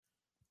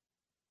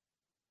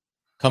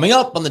Coming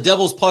up on the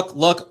Devil's Puck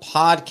Luck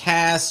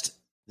podcast,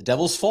 the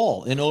Devils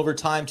fall in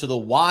overtime to the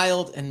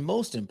Wild, and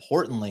most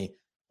importantly,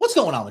 what's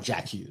going on with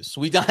Jack Hughes?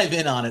 We dive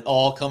in on it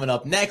all coming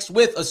up next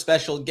with a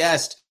special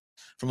guest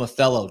from a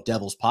fellow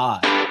Devils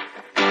pod.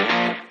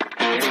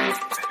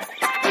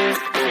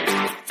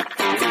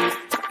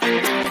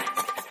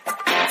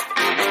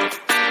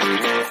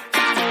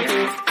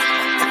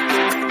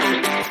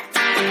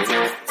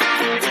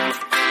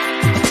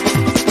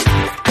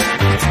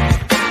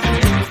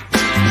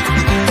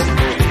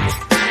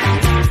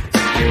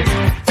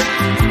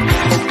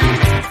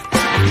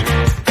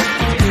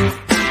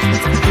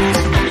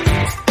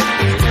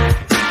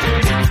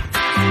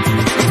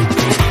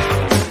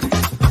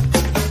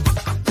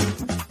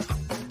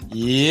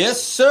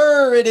 Yes,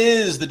 sir. It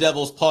is the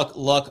Devil's Puck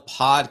Luck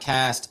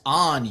podcast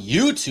on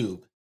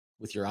YouTube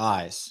with your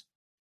eyes,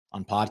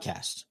 on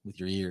podcast with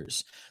your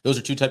ears. Those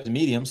are two types of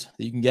mediums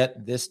that you can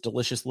get this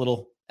delicious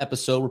little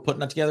episode we're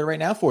putting together right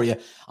now for you.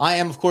 I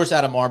am, of course,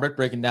 Adam Arbert,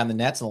 breaking down the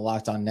Nets on the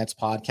Locked On Nets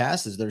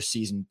podcast as their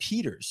season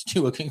peters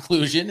to a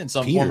conclusion in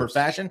some form or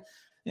fashion.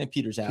 And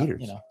Peter's out, you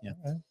know. Yeah.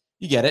 Okay.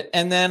 You get it.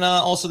 And then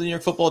also the New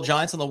York Football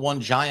Giants on the One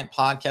Giant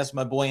podcast with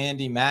my boy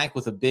Andy Mack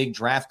with a big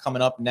draft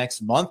coming up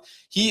next month.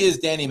 He is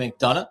Danny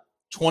McDonough,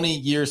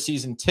 20-year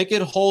season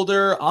ticket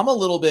holder. I'm a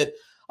little bit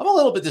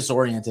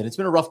disoriented. It's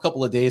been a rough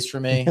couple of days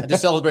for me. I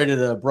just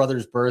celebrated a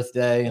brother's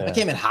birthday. Yeah. I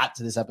came in hot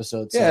to this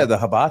episode. So. Yeah, the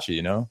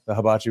hibachi, the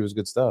hibachi was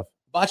good stuff.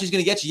 Hibachi's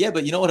going to get you,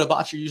 but you know what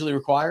hibachi usually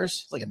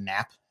requires? It's like a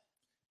nap.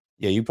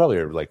 Yeah, you probably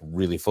are like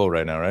really full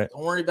right now, right?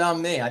 Don't worry about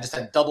me. I just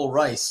had double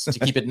rice to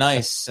keep it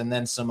nice, and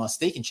then some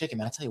steak and chicken.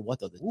 Man, I tell you what,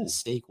 though, the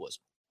steak was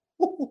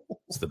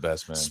it's the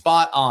best, man.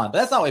 Spot on. But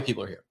that's not why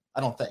people are here.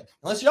 I don't think,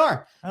 unless you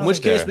are. In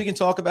which case, we can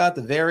talk about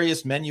the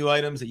various menu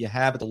items that you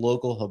have at the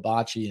local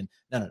hibachi. And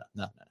no,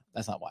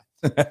 that's not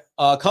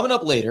why. Coming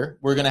up later,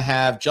 we're gonna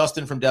have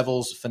Justin from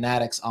Devils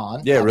Fanatics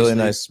on. Yeah,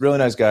 obviously. really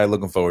nice guy.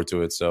 Looking forward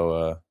to it.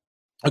 So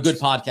a good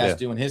podcast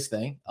doing his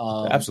thing.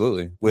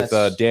 Absolutely with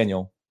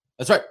Daniel.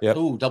 That's right. Yep.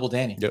 Ooh, double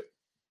Danny. Yep.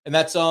 And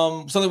that's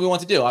something we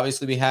want to do.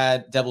 Obviously, we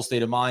had Devil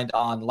State of Mind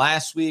on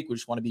last week. We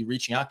just want to be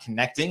reaching out,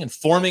 connecting, and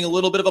forming a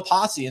little bit of a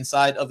posse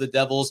inside of the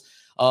Devils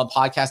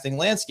podcasting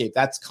landscape.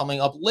 That's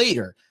coming up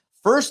later.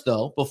 First,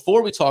 though,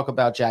 before we talk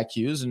about Jack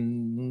Hughes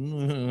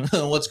and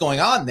what's going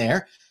on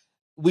there,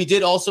 we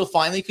did also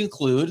finally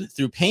conclude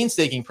through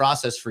painstaking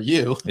process for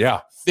you. Yeah.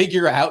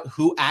 Figure out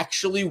who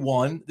actually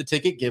won the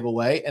ticket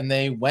giveaway, and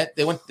they went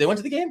to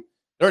the game.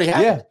 It already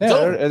happened.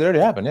 Yeah, it already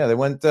happened. Yeah, they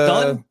went.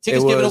 Done.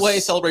 Tickets given away.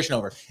 Celebration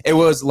over. It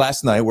was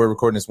last night. We're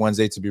recording this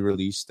Wednesday to be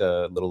released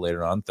a little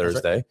later on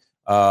Thursday.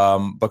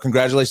 Right. But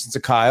congratulations to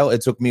Kyle.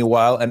 It took me a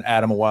while and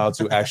Adam a while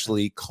to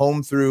actually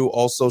comb through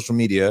all social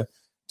media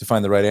to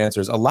find the right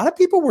answers. A lot of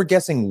people were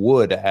guessing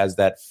wood as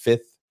that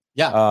fifth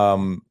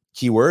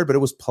keyword, but it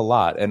was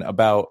Palat, and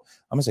about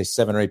I'm gonna say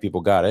 7 or 8 people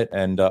got it,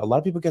 and a lot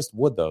of people guessed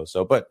wood though.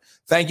 So, but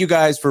thank you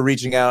guys for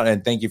reaching out,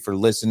 and thank you for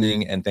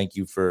listening, and thank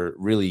you for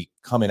really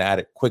coming at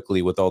it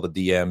quickly with all the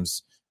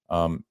DMs.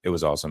 It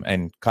was awesome.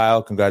 And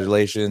Kyle,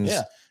 congratulations.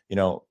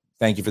 Yeah.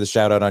 Thank you for the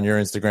shout out on your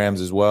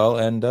Instagrams as well.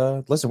 And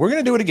listen, we're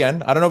gonna do it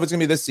again. I don't know if it's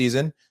gonna be this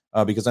season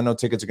because I know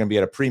tickets are gonna be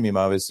at a premium,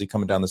 obviously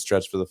coming down the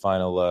stretch for the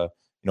final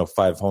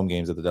 5 home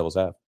games that the Devils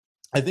have.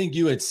 I think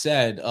you had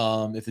said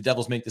if the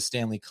Devils make the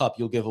Stanley Cup,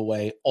 you'll give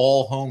away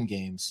all home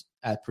games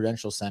at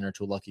Prudential Center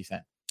to a lucky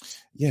fan.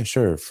 Yeah,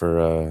 sure.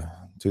 For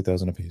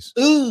 $2,000 a piece.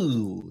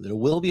 Ooh, there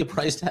will be a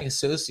price tag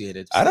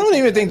associated. I don't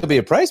even think there'll be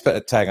a price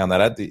tag on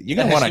that. You're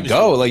going to want to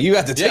go. Like, you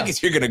got the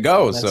tickets, you're going to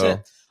go. That's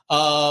so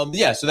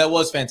it. So that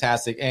was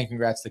fantastic. And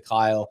congrats to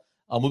Kyle.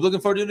 We're looking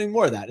forward to doing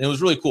more of that. And it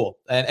was really cool.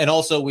 And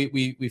also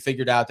we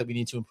figured out that we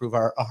need to improve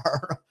our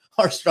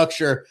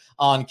structure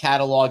on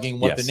cataloging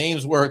what the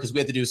names were, because we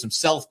had to do some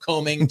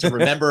self-combing to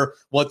remember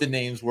what the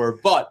names were.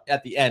 But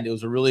at the end, it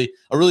was a really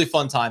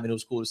fun time, and it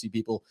was cool to see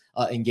people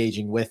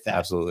engaging with that.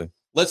 Absolutely.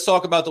 Let's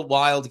talk about the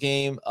Wild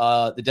game.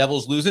 The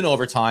Devils lose in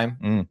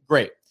overtime.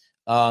 Great.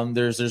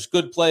 There's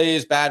good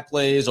plays, bad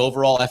plays,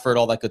 overall effort,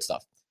 all that good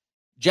stuff.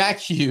 Jack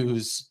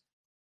Hughes,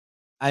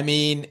 I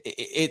mean,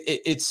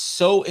 it's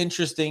so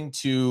interesting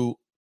to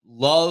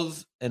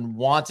love and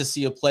want to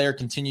see a player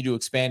continue to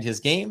expand his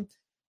game,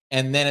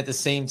 and then at the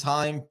same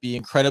time be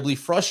incredibly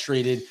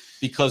frustrated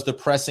because the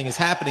pressing is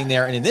happening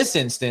there. And in this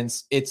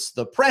instance, it's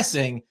the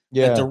pressing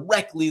that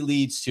directly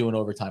leads to an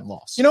overtime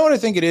loss. You know what I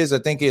think it is? I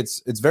think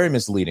it's very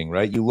misleading,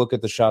 right? You look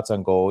at the shots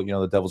on goal.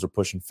 The Devils are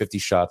pushing 50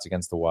 shots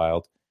against the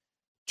Wild.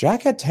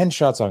 Jack had 10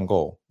 shots on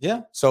goal.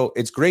 Yeah. So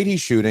it's great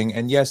he's shooting.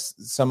 And yes,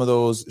 some of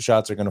those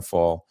shots are going to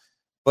fall.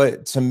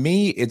 But to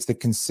me, it's the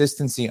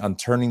consistency on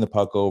turning the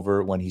puck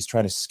over when he's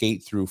trying to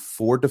skate through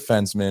 4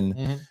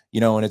 defensemen,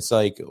 and it's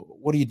like,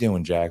 what are you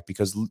doing, Jack?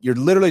 Because you're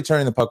literally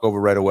turning the puck over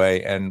right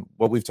away. And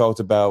what we've talked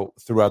about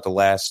throughout the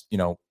last,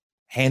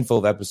 handful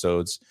of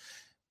episodes,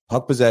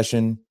 puck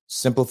possession,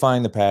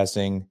 simplifying the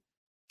passing,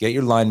 get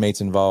your line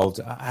mates involved.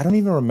 I don't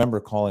even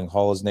remember calling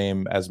Haula's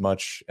name as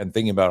much and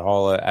thinking about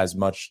Haula as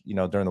much,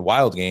 during the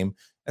Wild game.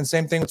 And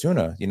same thing with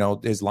Tuna,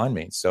 his line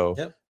mates.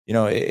 So,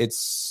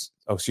 it's...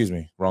 Oh, excuse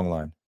me, wrong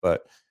line.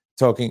 But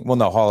talking. Well,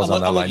 no, Hall is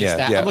on that line.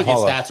 Yeah. I'm looking at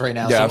stats right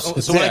now. Yeah,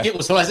 so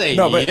when I say,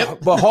 no,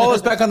 but Hall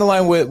is back on the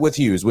line with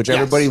Hughes, which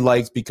everybody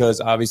liked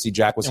because obviously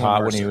Jack was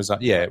hot when he was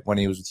when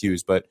he was with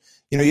Hughes. But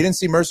you didn't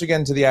see Mercer get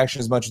into the action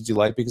as much as you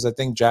like because I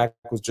think Jack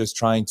was just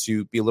trying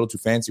to be a little too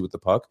fancy with the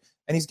puck,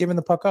 and he's giving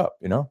the puck up.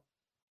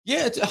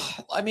 Yeah,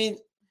 I mean,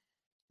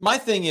 my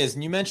thing is,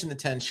 and you mentioned the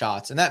 10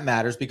 shots, and that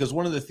matters because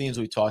one of the themes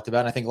we talked about,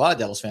 and I think a lot of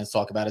Devils fans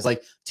talk about, is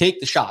like take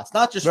the shots,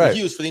 not just for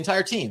Hughes, for the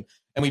entire team.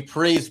 And we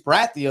praised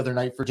Bratt the other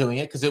night for doing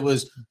it because it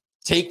was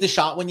take the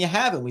shot when you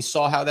have it. We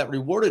saw how that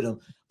rewarded him.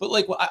 But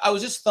like I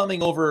was just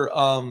thumbing over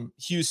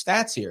Hughes'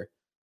 stats here.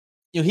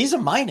 He's a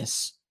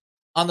minus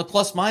on the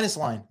plus-minus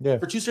line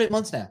for 2 straight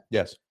months now.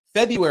 Yes.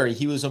 February,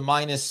 he was a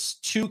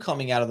 -2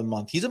 coming out of the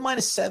month. He's a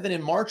 -7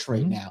 in March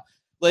right now.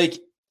 Like,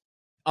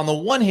 on the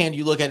one hand,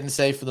 you look at it and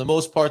say, for the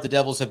most part, the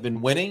Devils have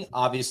been winning.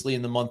 Obviously,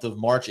 in the month of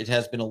March, it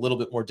has been a little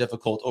bit more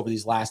difficult over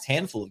these last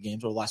handful of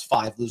games, or the last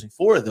 5, losing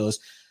 4 of those.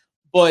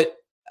 But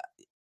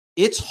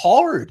it's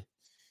hard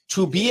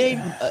to be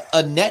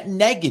a net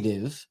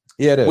negative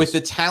with the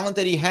talent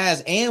that he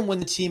has, and when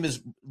the team is,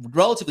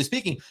 relatively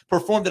speaking,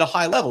 performed at a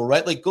high level,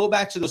 right? Like, go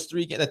back to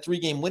that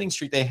 3-game winning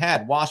streak they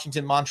had,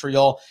 Washington,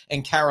 Montreal,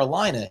 and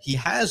Carolina. He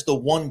has the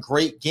one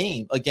great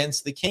game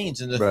against the Canes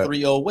in the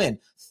 3-0 win.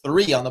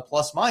 3 on the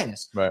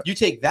plus-minus. Right. You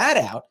take that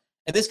out,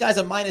 and this guy's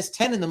a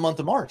 -10 in the month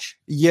of March.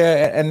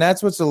 Yeah, and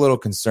that's what's a little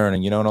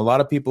concerning, and a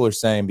lot of people are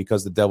saying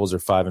because the Devils are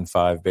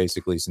 5-5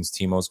 basically since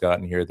Timo's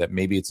gotten here that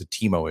maybe it's a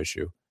Timo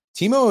issue.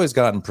 Timo has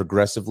gotten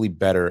progressively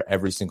better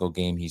every single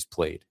game he's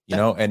played,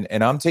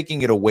 and I'm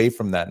taking it away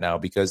from that now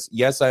because,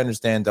 yes, I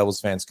understand Devils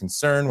fans'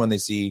 concern when they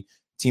see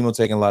Timo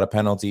taking a lot of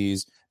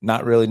penalties,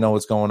 not really know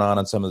what's going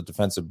on some of the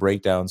defensive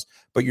breakdowns,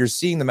 but you're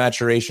seeing the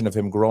maturation of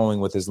him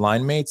growing with his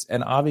line mates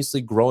and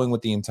obviously growing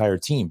with the entire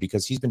team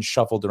because he's been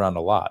shuffled around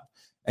a lot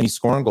and he's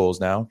scoring goals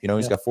now.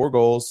 He's got 4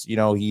 goals.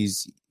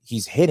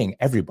 He's hitting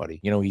everybody.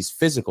 He's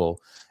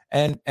physical,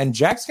 and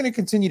Jack's going to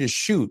continue to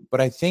shoot,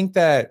 but I think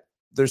that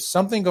there's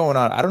something going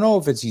on. I don't know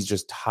if he's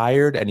just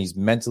tired and he's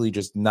mentally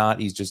just not.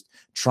 He's just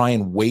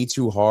trying way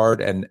too hard,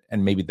 and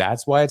maybe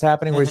that's why it's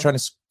happening. Where he's trying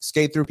to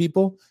skate through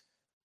people.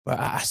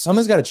 But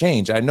something's got to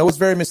change. I know it's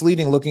very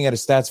misleading looking at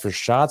his stats for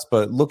shots,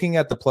 but looking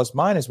at the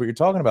plus-minus, what you're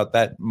talking about,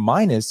 that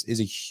minus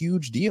is a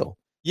huge deal.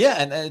 Yeah,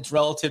 and it's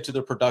relative to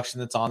the production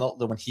that's on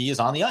when he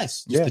is on the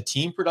ice. Just the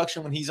team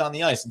production when he's on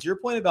the ice. And to your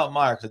point about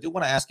Meyer, because I do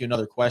want to ask you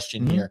another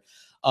question here.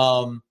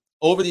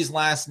 Over these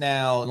last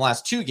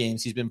 2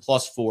 games, he's been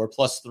 +4,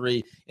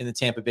 +3 in the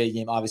Tampa Bay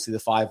game, obviously the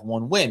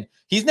 5-1 win.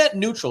 He's net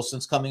neutral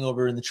since coming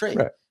over in the trade.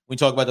 Right. We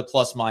talk about the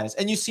plus-minus,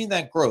 and you've seen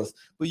that growth.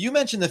 But you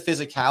mentioned the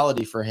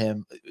physicality for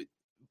him.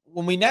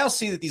 When we now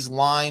see that these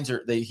lines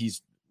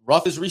he's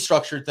Ruff has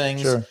restructured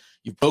things. Sure.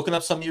 You've broken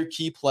up some of your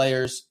key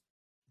players.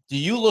 Do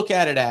you look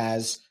at it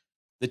as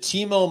the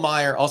Timo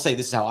Meier? I'll say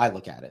this is how I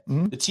look at it.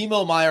 The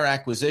Timo Meier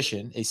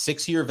acquisition, a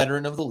 6-year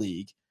veteran of the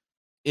league,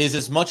 is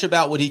as much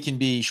about what he can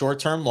be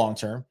short-term,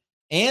 long-term,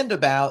 and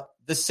about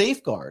the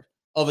safeguard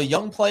of a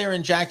young player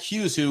in Jack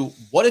Hughes who,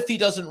 what if he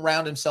doesn't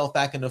round himself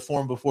back into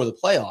form before the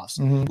playoffs?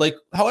 Like,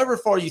 however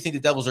far you think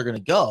the Devils are going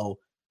to go,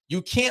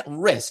 you can't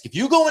risk. If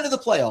you go into the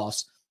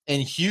playoffs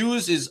and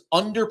Hughes is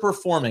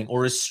underperforming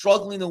or is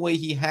struggling the way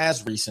he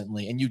has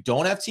recently, and you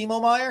don't have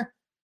Timo Meier,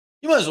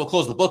 you might as well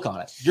close the book on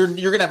it. You're going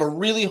to have a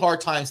really hard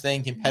time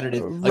staying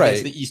competitive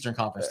against the Eastern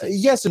Conference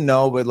teams. Yes and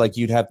no, but like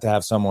you'd have to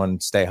have someone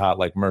stay hot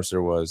like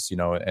Mercer was,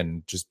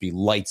 and just be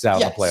lights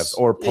out in the playoffs,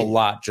 or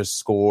Palat just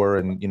score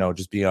and,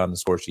 just be on the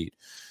score sheet.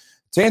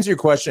 To answer your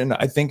question,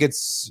 I think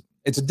it's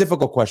a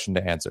difficult question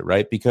to answer,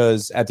 right?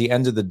 Because at the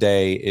end of the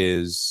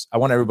day I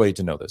want everybody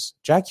to know this.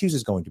 Jack Hughes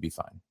is going to be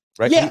fine,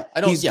 right? Yeah,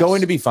 he's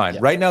going to be fine. Yeah.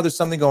 Right now, there's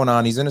something going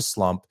on. He's in a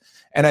slump.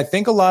 And I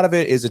think a lot of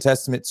it is a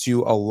testament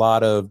to a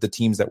lot of the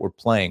teams that we're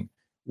playing.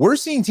 We're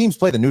seeing teams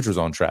play the neutral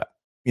zone trap,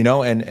 and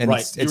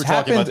it's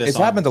happened. It's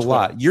happened a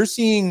lot. You're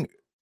seeing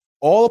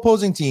all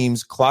opposing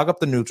teams clog up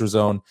the neutral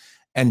zone,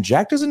 and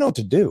Jack doesn't know what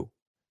to do.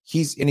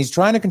 He's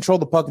trying to control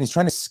the puck, and he's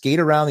trying to skate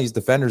around these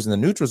defenders in the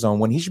neutral zone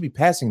when he should be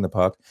passing the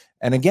puck.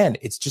 And again,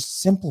 it's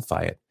just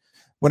simplify it.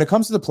 When it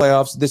comes to the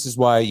playoffs, this is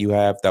why you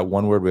have that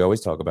one word we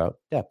always talk about,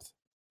 depth.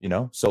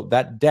 So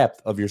that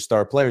depth of your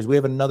star players. We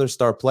have another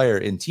star player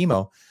in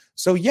Timo.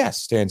 So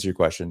yes, to answer your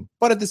question,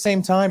 but at the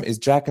same time, is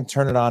Jack can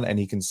turn it on and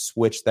he can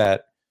switch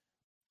that,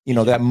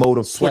 that mode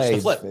of play.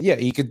 Flip. Yeah,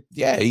 he could.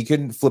 Yeah, he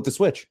can flip the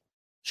switch.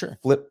 Sure.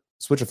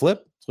 Switch a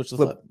flip. Switch the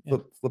flip.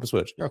 Flip a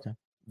switch. You're okay.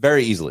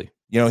 Very easily.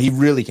 He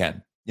really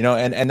can.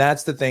 And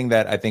that's the thing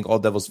that I think all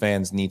Devils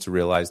fans need to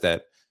realize,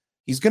 that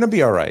he's going to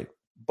be all right.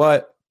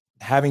 But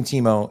having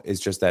Timo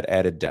is just that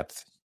added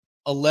depth.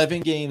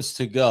 11 games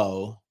to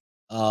go.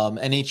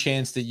 Any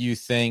chance that you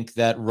think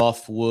that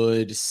Ruff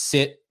would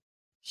sit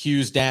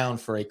Hughes down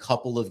for a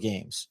couple of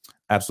games?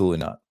 Absolutely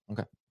not.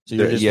 Okay. So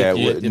you're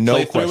just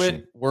no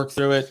question. Work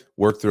through it.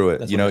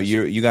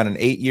 You got an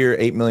 8-year,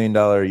 $8 million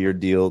a year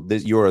deal.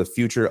 You're the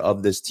future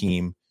of this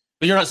team.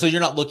 But you're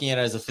not looking at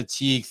it as a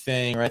fatigue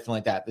thing or anything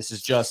like that. This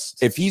is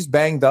just if he's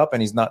banged up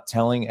and he's not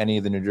telling any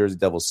of the New Jersey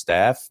Devils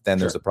staff, then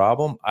there's a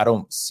problem. I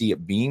don't see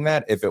it being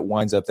that. If it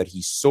winds up that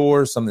he's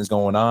sore, something's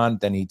going on,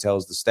 then he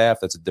tells the staff.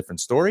 That's a different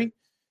story.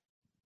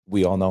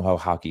 We all know how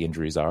hockey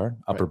injuries are,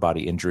 upper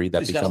body injury.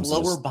 That he's becomes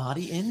got a lower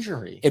body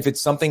injury. If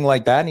it's something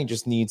like that and he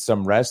just needs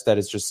some rest, that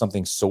is just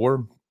something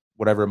sore,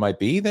 whatever it might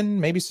be,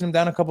 then maybe sit him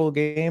down a couple of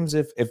games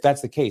if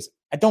that's the case.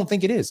 I don't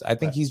think it is. I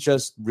think he's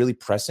just really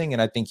pressing,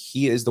 and I think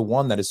he is the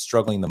one that is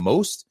struggling the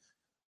most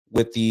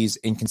with these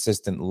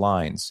inconsistent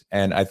lines.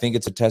 And I think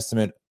it's a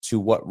testament to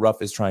what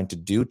Ruff is trying to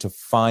do to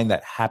find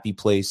that happy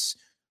place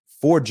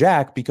for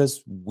Jack,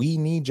 because we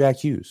need Jack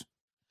Hughes.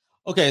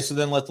 Okay, so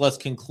then let's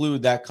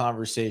conclude that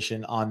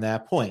conversation on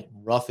that point.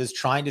 Ruff is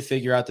trying to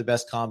figure out the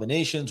best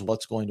combinations,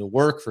 what's going to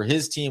work for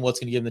his team, what's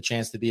going to give him the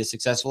chance to be as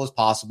successful as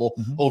possible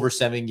over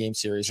 7-game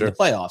series in the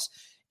playoffs.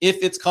 If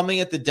it's coming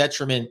at the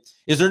detriment,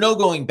 is there no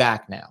going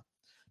back now?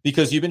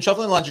 Because you've been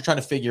shuffling lines, you're trying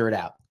to figure it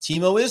out.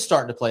 Timo is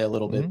starting to play a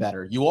little bit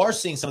better. You are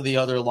seeing some of the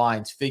other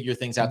lines figure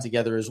things out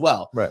together as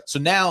well. Right. So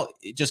now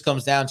it just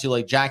comes down to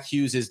like Jack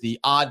Hughes is the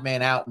odd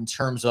man out in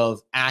terms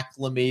of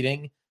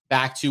acclimating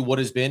back to what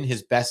has been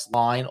his best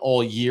line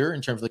all year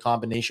in terms of the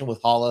combination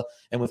with Haula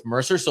and with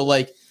Mercer. So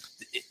like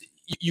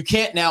you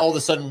can't now all of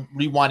a sudden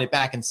rewind it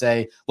back and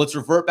say, let's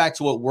revert back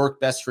to what worked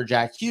best for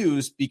Jack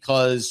Hughes,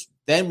 because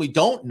then we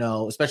don't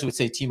know, especially with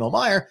say Timo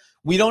Meier,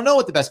 we don't know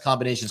what the best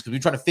combination is because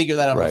we're trying to figure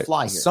that out on the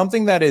fly here.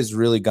 Something that has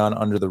really gone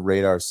under the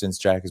radar since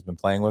Jack has been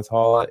playing with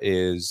Haula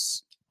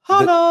is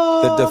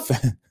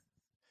the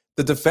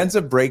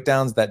defensive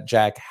breakdowns that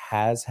Jack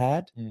has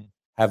had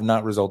have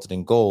not resulted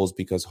in goals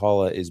because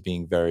Haula is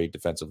being very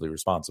defensively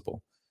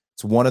responsible.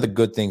 It's one of the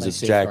good things of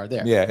Jack.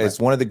 It's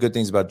one of the good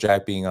things about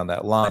Jack being on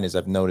that line is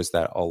I've noticed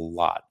that a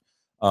lot.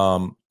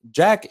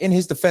 Jack, in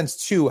his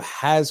defense too,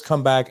 has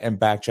come back and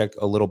backchecked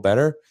a little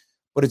better,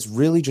 but it's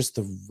really just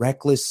the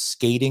reckless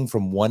skating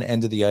from one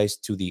end of the ice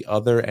to the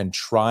other and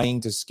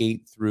trying to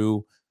skate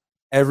through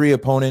every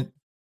opponent.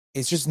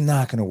 It's just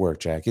not going to work,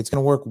 Jack. It's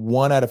going to work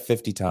 1 out of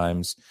 50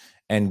 times.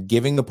 And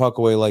giving the puck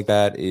away like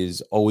that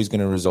is always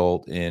going to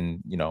result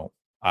in,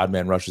 odd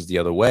man rushes the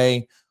other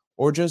way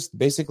or just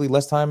basically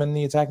less time in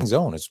the attacking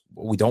zone. It's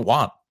what we don't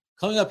want.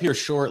 Coming up here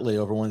shortly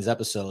over one of these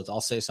episodes, I'll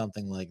say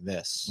something like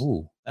this.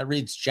 Ooh. That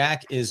reads,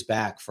 Jack is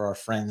back for our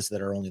friends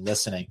that are only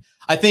listening.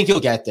 I think he'll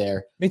get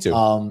there. Me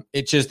too.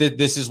 It's just that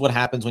this is what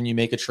happens when you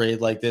make a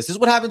trade like this. This is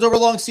what happens over a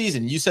long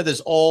season. You said this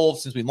all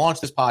since we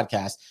launched this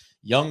podcast.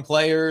 Young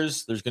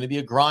players, there's going to be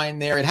a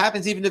grind there. It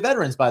happens even to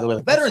veterans, by the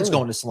way. Veterans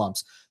going to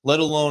slumps, let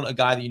alone a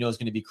guy that you know is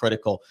going to be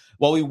critical.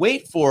 While we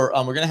wait for,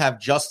 we're going to have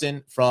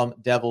Justin from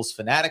Devils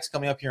Fanatics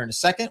coming up here in a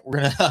second. We're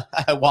going to,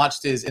 I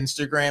watched his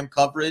Instagram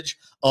coverage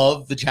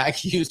of the Jack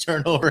Hughes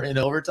turnover in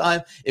overtime.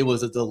 It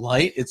was a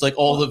delight. It's like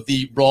all of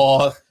the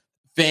raw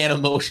fan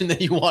emotion that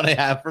you want to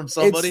have from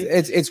somebody.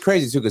 It's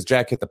crazy too because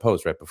Jack hit the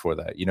post right before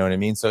that. You know what I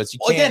mean? So it's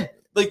again,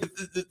 like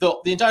the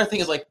entire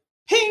thing is like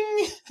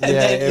ping, and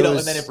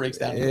then it breaks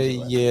down.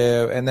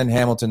 And then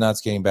Hamilton not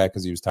skating back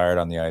because he was tired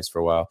on the ice for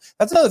a while.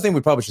 That's another thing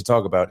we probably should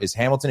talk about is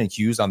Hamilton and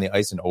Hughes on the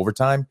ice in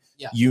overtime.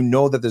 Yeah. You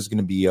know that there's going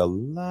to be a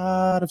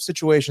lot of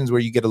situations where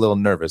you get a little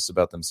nervous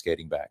about them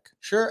skating back.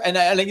 Sure,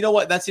 and you know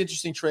what? That's the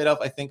interesting trade-off,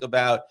 I think,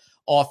 about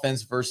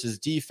offense versus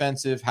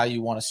defensive, how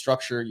you want to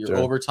structure your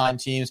overtime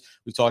teams.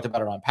 We talked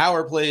about it on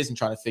power plays and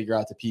trying to figure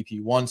out the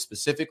PP1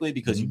 specifically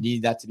because you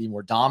need that to be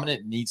more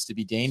dominant. It needs to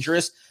be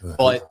dangerous.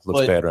 But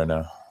looks bad right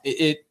now.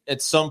 It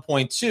at some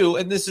point too,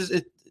 and this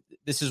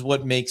is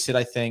what makes it,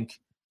 I think,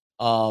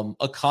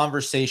 a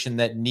conversation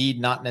that need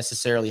not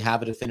necessarily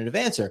have a definitive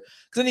answer.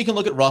 Because then you can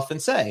look at Ruff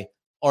and say,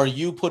 are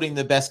you putting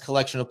the best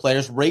collection of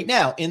players right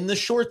now in the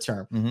short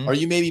term? Are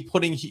you maybe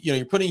putting,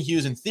 you're putting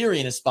Hughes in theory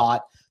in a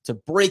spot to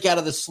break out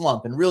of the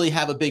slump and really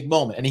have a big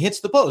moment? And he hits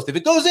the post. If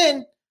it goes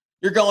in,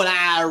 you're going,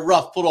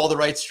 Ruff pulled all the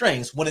right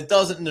strings. When it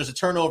doesn't and there's a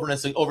turnover and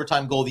it's an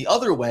overtime goal the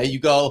other way, you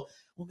go,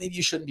 well, maybe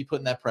you shouldn't be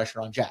putting that pressure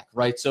on Jack,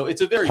 right? So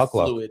it's a very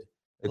fluid.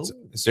 It's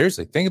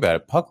seriously, think about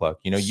it. Puck luck.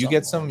 You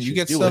get some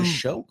a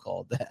show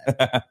called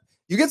that.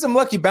 You get some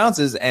lucky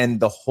bounces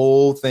and the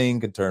whole thing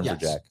could turn for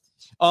Jack.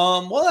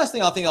 One last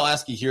thing I'll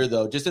ask you here,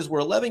 though, just as we're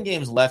 11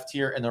 games left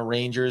here and the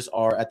Rangers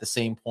are at the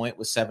same point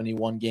with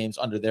 71 games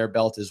under their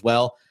belt as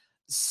well.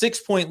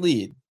 6-point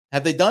lead.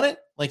 Have they done it?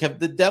 Like, have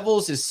the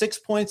Devils, is 6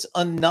 points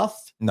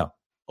enough? No.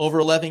 Over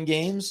 11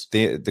 games?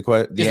 The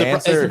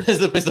answer is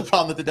the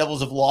problem that the Devils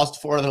have lost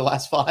 4 of their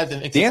last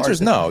 5. The answer is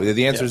no.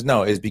 The answer is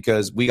no, is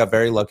because we got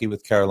very lucky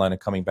with Carolina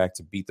coming back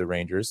to beat the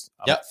Rangers.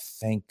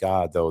 Thank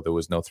God, though, there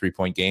was no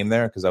 3-point game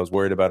there because I was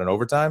worried about an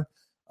overtime.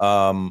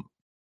 No,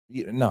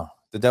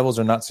 the Devils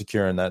are not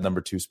secure in that number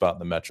 2 spot in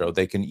the Metro.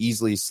 They can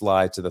easily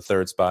slide to the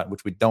 3rd spot,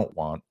 which we don't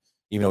want,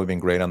 even though we've been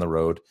great on the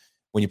road.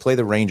 When you play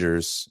the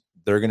Rangers,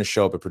 they're going to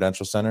show up at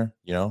Prudential Center,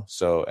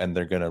 and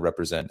they're going to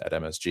represent at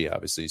MSG,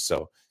 obviously.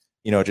 So,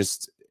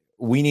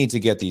 we need to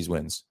get these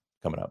wins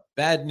coming up.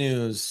 Bad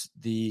news.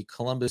 The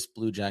Columbus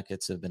Blue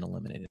Jackets have been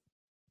eliminated.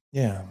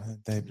 Yeah.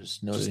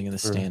 Just noticing in the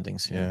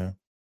standings here. Yeah.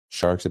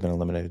 Sharks have been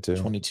eliminated too.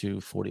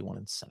 22, 41,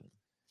 and 7.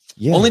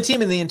 Yeah. Only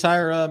team in the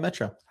entire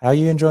Metro. How are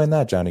you enjoying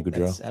that, Johnny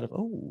Gaudreau?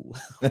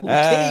 That's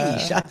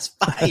okay. Shots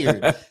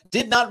fired.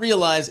 Did not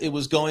realize it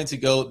was going to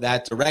go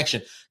that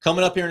direction.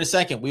 Coming up here in a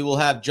second, we will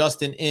have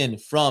Justin in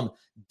from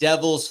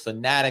Devils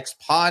Fanatics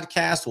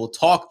podcast. We'll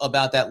talk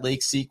about that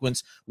lake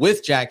sequence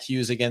with Jack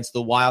Hughes against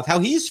the Wild, how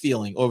he's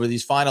feeling over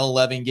these final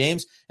 11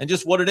 games, and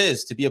just what it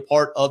is to be a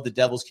part of the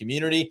Devils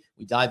community.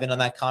 We dive in on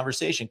that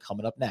conversation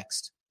coming up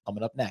next.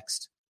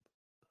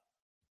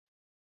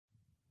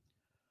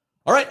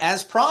 All right,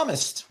 as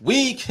promised,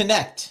 we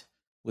connect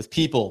with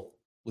people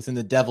within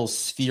the Devils'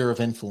 sphere of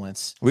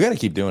influence. We got to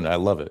keep doing it. I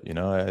love it.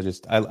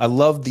 I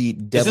love the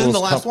Devils. This isn't the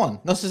last one.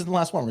 No, this isn't the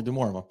last one. We're going to do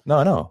more of them. No,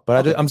 I know.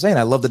 But I'm saying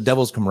I love the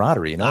Devils'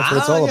 camaraderie. That's what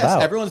it's all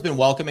about. Everyone's been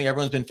welcoming.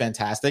 Everyone's been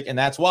fantastic. And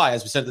that's why,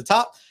 as we said at the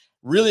top,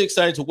 really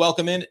excited to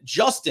welcome in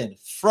Justin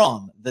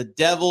from the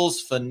Devils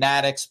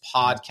Fanatics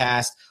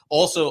podcast.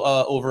 Also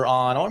over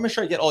on, I want to make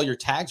sure I get all your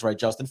tags right,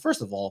 Justin.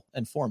 First of all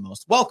and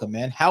foremost, welcome,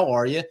 man. How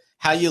are you?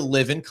 How you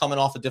living coming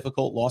off a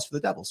difficult loss for the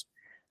Devils?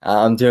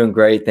 I'm doing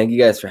great. Thank you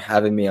guys for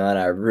having me on.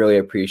 I really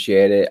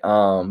appreciate it.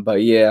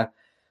 But yeah,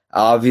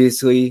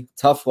 obviously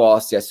tough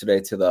loss yesterday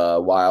to the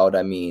Wild.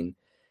 I mean,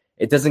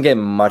 it doesn't get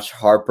much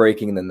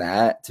heartbreaking than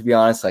that, to be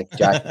honest. Like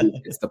Jack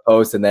hits the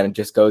post and then it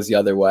just goes the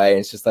other way.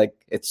 And it's just like,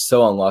 it's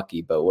so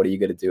unlucky, but what are you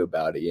going to do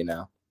about it,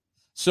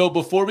 So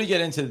before we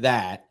get into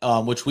that,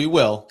 which we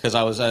will, because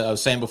I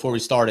was saying before we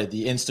started,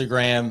 the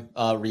Instagram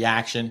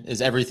reaction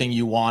is everything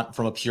you want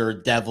from a pure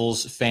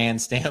Devils fan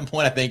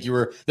standpoint. I think you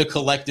were the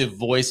collective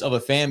voice of a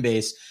fan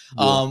base.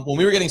 When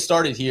we were getting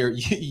started here,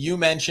 you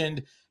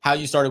mentioned how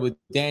you started with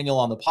Daniel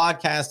on the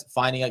podcast,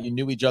 finding out you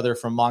knew each other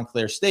from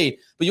Montclair State,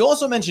 but you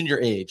also mentioned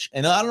your age,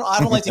 and I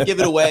don't like to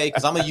give it away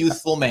because I'm a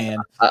youthful man.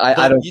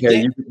 I don't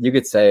care. You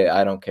could say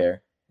I don't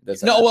care.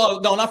 No,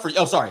 not for you.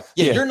 Oh, sorry.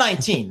 Yeah, you're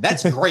 19.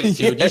 That's great,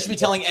 dude. You should be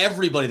telling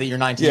everybody that you're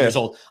 19 years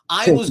old.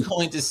 I was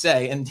going to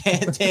say, and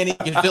Danny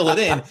can fill it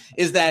in,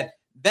 is that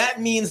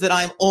means that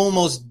I'm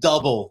almost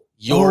double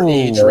your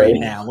age right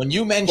now. When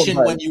you mentioned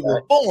when you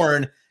were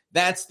born,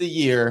 that's the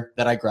year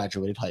that I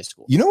graduated high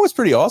school. You know what's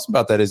pretty awesome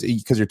about that is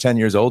because you're 10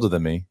 years older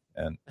than me.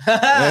 And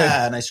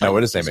nice. No,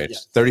 we're the same age.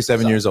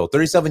 37 years old.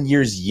 37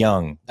 years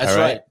young. That's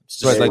right.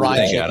 So I'd like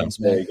to think, Adam.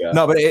 There you go.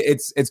 No, but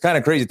it's kind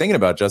of crazy thinking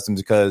about Justin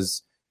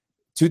because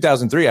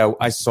 2003,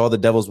 I saw the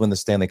Devils win the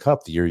Stanley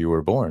Cup the year you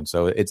were born.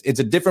 So it's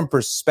a different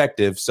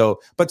perspective. So,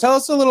 but tell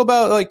us a little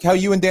about like how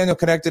you and Daniel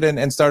connected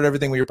and started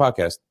everything with your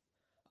podcast.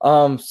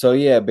 So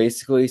yeah,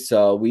 basically,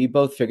 so we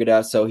both figured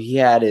out, so he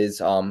had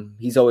his,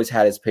 he's always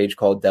had his page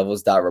called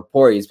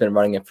devils.report. He's been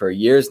running it for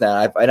years now.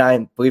 I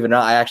believe it or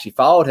not, I actually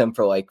followed him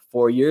for like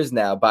 4 years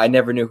now, but I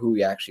never knew who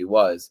he actually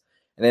was.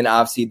 And then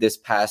obviously this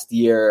past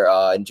year,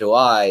 in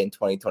July in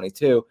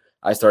 2022,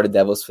 I started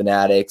Devils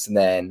Fanatics, and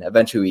then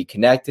eventually we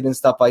connected and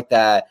stuff like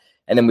that.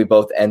 And then we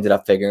both ended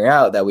up figuring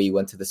out that we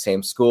went to the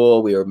same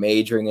school. We were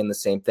majoring in the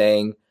same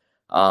thing.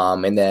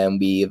 And then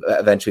we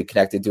eventually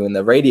connected doing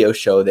the radio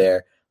show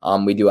there.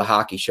 We do a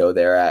hockey show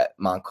there at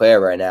Montclair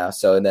right now.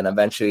 So, and then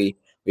eventually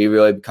we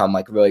really become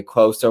like really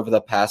close over the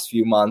past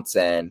few months.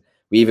 And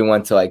we even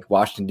went to like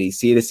Washington,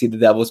 D.C. to see the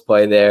Devils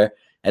play there.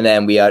 And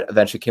then we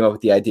eventually came up with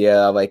the idea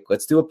of like,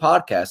 let's do a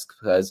podcast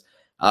because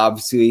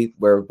obviously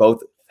we're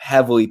both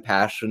heavily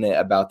passionate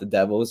about the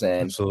Devils.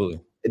 And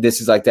absolutely,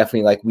 this is like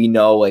definitely like we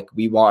know like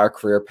we want our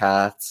career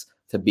paths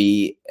to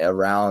be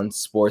around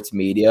sports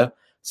media.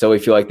 So we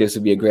feel like this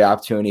would be a great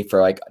opportunity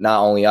for like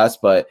not only us,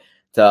 but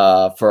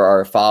for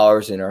our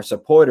followers and our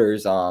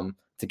supporters, to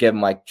give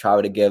them try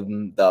to give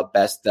them the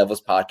best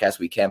Devils podcast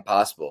we can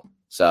possible.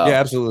 So yeah,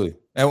 absolutely.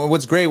 And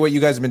what's great, what you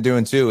guys have been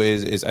doing too,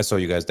 is I saw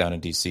you guys down in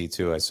DC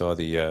too. I saw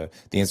the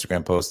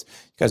Instagram post.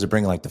 You guys are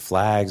bringing like the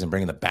flags and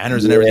bringing the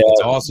banners and everything.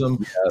 It's awesome.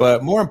 Yeah.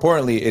 But more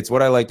importantly, it's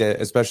what I like to,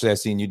 especially I've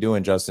seen you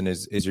doing, Justin,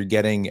 is you're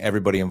getting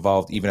everybody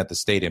involved, even at the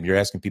stadium. You're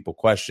asking people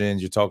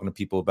questions. You're talking to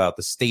people about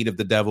the state of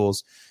the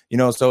Devils.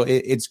 So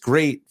it's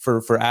great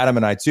for Adam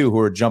and I too, who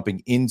are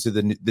jumping into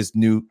this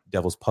new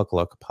Devils Puck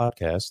Luck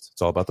podcast.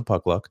 It's all about the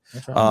puck luck.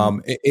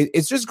 Right.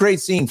 It's just great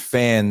seeing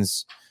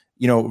fans,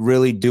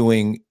 really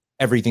doing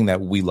everything that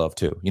we love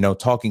too,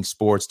 talking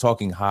sports,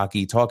 talking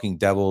hockey, talking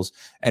Devils.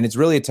 And it's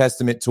really a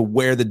testament to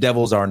where the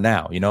Devils are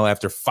now,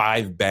 after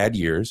 5 bad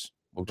years.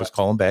 We'll just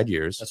call them bad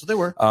years. That's what they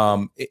were.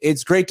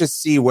 It's great to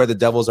see where the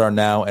Devils are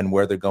now and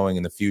where they're going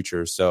in the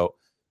future. So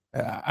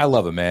I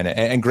love it, man.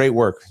 And great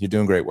work. You're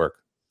doing great work.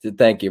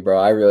 Thank you, bro.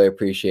 I really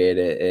appreciate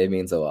it. It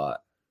means a lot.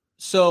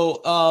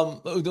 So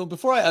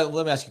before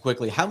let me ask you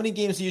quickly, how many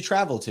games do you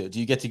travel to? Do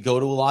you get to go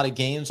to a lot of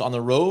games on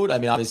the road? I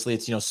mean, obviously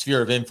it's,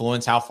 sphere of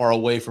influence. How far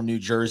away from New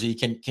Jersey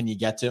can you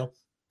get to?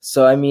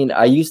 So, I mean,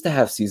 I used to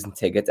have season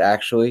tickets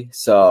actually.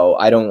 So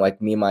I don't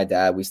me and my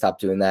dad, we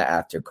stopped doing that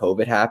after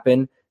COVID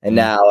happened. And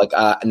now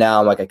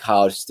I'm like a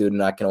college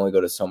student. I can only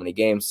go to so many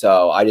games.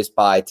 So I just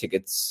buy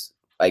tickets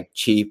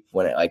cheap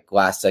when it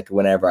last second,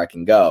 whenever I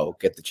can go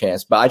get the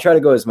chance. But I try to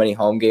go as many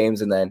home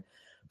games. And then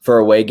for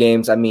away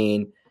games, I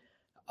mean,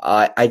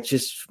 I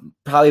just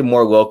probably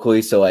more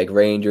locally, so like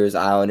Rangers,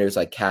 Islanders,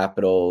 like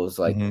Capitals,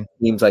 like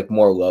teams like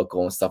more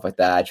local and stuff like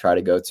that. I try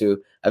to go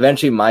to.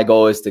 Eventually, my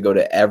goal is to go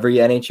to every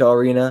NHL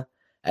arena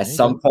at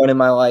some point in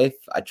my life.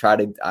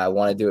 I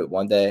want to do it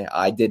one day.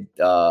 I did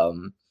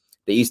the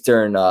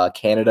Eastern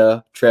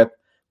Canada trip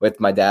with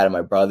my dad and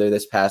my brother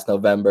this past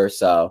November.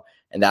 So,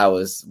 and that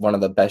was one of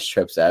the best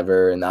trips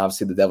ever. And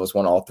obviously, the Devils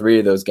won all 3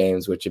 of those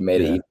games, which it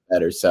made it even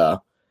better.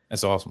 So.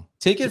 That's awesome.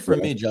 Take it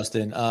from me,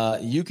 Justin.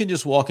 You can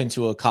just walk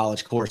into a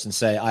college course and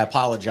say, I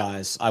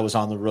apologize. I was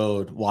on the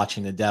road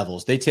watching the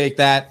Devils. They take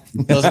that.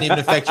 It doesn't even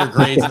affect your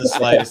grades in the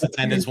slightest.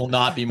 Attendance will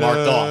not be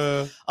marked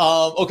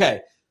off.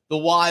 Okay. The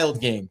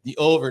Wild game, the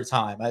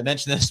overtime. I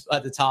mentioned this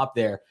at the top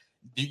there.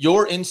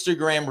 Your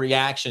Instagram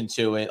reaction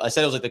to it, I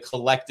said it was like the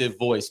collective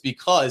voice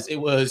because it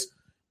was,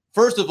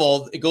 first of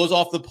all, it goes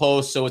off the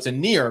post, so it's a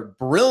near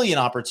brilliant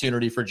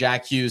opportunity for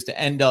Jack Hughes to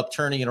end up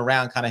turning it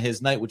around, kind of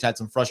his night, which had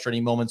some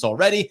frustrating moments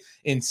already.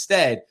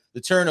 Instead, the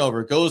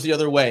turnover goes the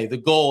other way, the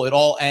goal, it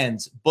all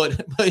ends.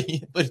 But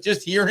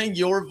just hearing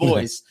your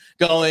voice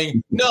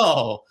going,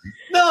 no.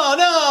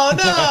 Like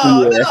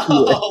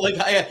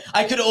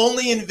I could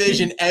only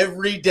envision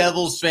every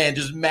Devils fan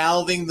just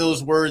mouthing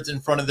those words in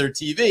front of their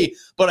TV,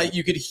 but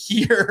you could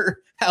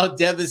hear how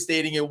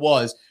devastating it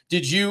was.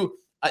 Did you?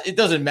 It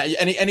doesn't matter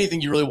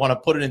anything you really want to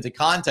put it into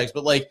context,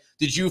 but like,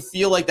 did you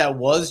feel like that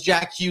was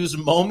Jack Hughes'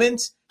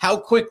 moment? How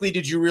quickly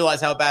did you realize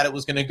how bad it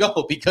was going to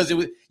go? Because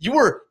you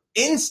were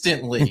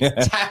instantly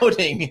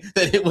touting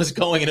that it was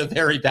going in a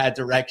very bad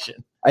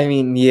direction. I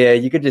mean, yeah,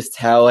 you could just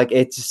tell. Like,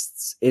 it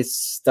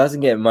doesn't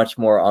get much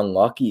more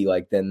unlucky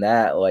like than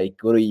that.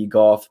 Like, literally, you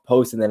go off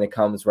post and then it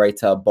comes right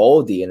to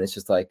Boldy, and it's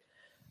just like,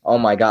 oh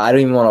my god, I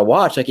don't even want to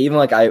watch. Like, even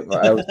like I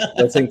was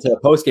listening to the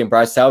post game,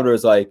 Bryce Salvador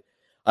was like,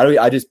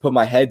 I just put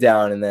my head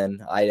down and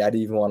then I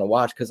didn't even want to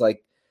watch because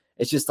like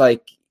it's just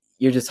like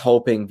you're just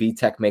hoping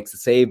VTech makes the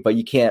save, but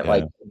you can't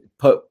like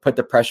put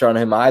the pressure on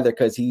him either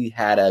because he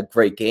had a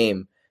great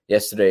game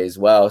yesterday as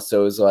well.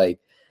 So it was like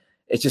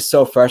it's just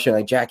so frustrating.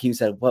 Like Jack Hughes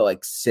had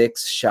like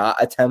 6 shot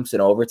attempts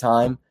in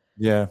overtime.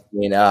 Yeah,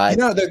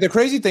 the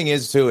crazy thing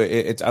is too.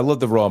 It's I love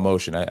the raw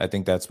emotion. I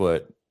think that's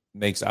what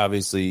makes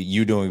obviously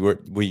you doing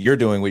what you're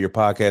doing with your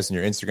podcast and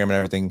your Instagram and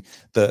everything.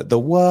 The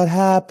what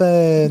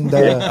happened?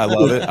 I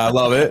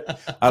love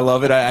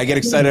it. I get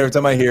excited every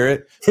time I hear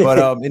it. But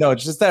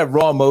it's just that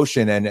raw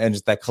emotion and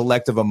just that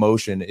collective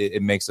emotion.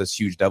 It makes us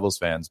huge Devils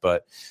fans.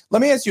 But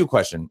let me ask you a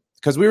question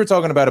because we were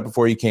talking about it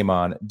before you came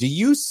on. Do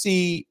you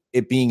see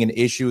it being an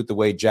issue with the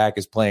way Jack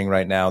is playing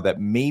right now that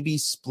maybe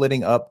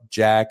splitting up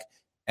Jack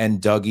and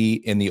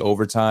Dougie in the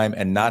overtime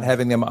and not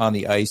having them on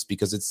the ice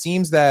because it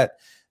seems that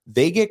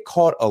they get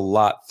caught a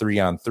lot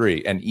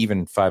 3-on-3 and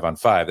even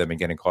 5-on-5. They've been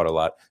getting caught a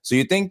lot. So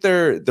you think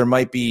there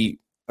might be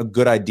a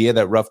good idea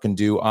that Ruff can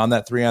do on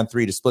that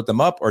 3-on-3 to split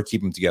them up or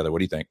keep them together? What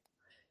do you think?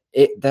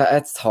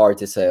 That's hard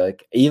to say.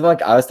 Like even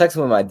like I was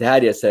texting with my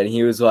dad yesterday, and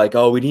he was like,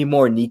 "Oh, we need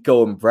more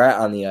Nico and Brett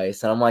on the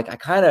ice." And I'm like, I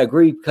kind of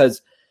agree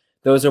because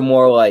those are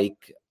more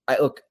like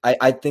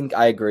I think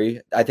I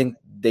agree. I think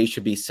they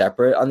should be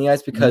separate on the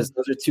ice because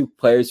those are 2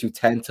 players who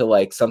tend to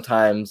like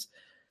sometimes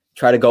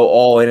try to go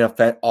all in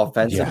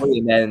offensively,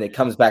 and then it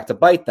comes back to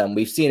bite them.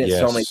 We've seen it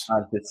so many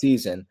times this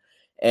season.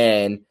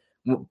 And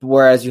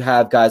whereas you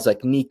have guys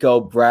like Nico,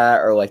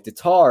 Brad, or like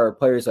Tatar, or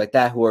players like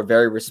that who are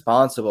very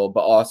responsible,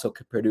 but also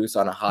could produce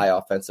on a high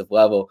offensive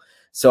level.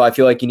 So I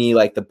feel like you need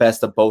like the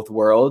best of both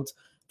worlds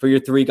for your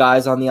 3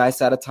 guys on the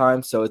ice at a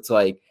time. So it's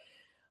like,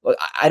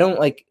 I don't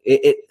like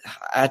it.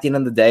 At the end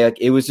of the day,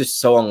 like it was just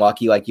so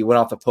unlucky. Like you went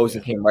off the post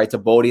and came right to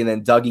Boldy, and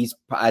then Dougie's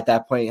at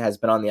that point has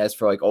been on the ice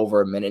for like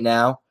over a minute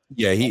now.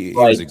 Yeah, he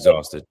was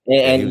exhausted.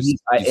 And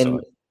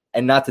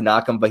and not to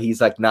knock him, but he's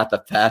like not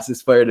the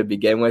fastest player to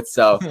begin with.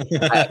 So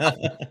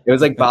it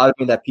was like bothering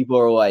me that people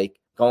are like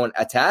going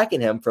attacking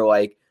him for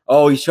like,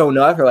 oh, he's showing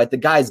up, or like the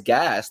guy's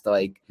gassed.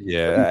 Like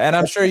and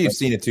I'm sure you've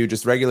seen it too.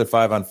 Just regular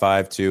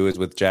 5-on-5 too is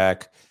with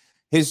Jack.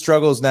 His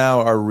struggles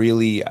now are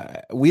really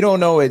we don't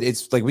know.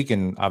 It's like we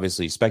can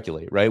obviously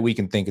speculate, right? We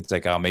can think it's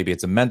like, oh, maybe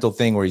it's a mental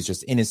thing where he's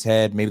just in his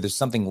head. Maybe there's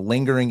something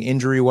lingering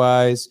injury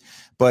wise,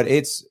 but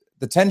it's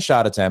the 10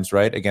 shot attempts,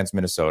 right, against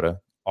Minnesota.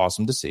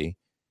 Awesome to see.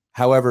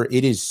 However,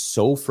 it is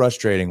so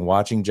frustrating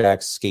watching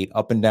Jack skate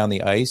up and down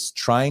the ice,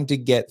 trying to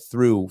get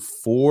through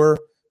 4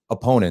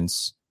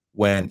 opponents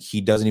when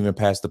he doesn't even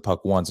pass the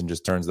puck once and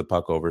just turns the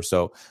puck over.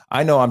 So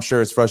I know I'm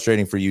sure it's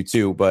frustrating for you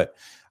too, but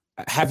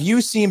have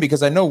you seen,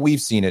 because I know we've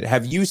seen it,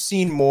 have you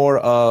seen more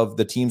of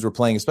the teams we're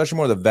playing, especially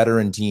more of the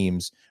veteran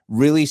teams,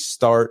 really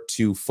start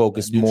to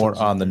focus more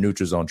on the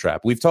neutral zone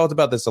trap? We've talked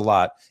about this a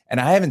lot,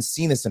 and I haven't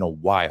seen this in a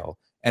while.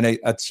 And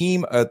a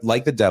team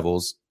like the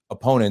Devils,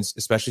 opponents,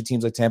 especially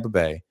teams like Tampa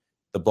Bay,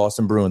 the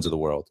Boston Bruins of the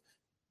world,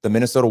 the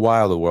Minnesota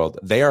Wild of the world,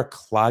 they are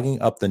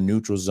clogging up the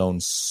neutral zone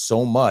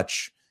so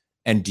much.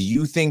 And do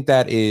you think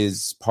that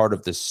is part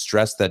of the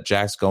stress that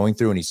Jack's going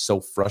through and he's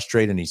so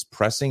frustrated and he's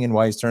pressing and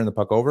why he's turning the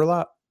puck over a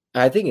lot?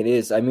 I think it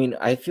is. I mean,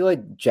 I feel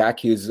like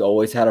Jack Hughes has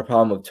always had a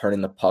problem of turning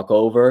the puck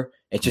over.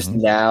 It's just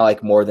now,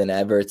 like more than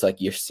ever, it's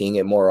like you're seeing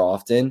it more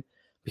often.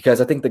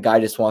 because I think the guy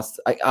just wants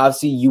to,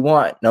 obviously you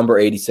want number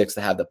 86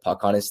 to have the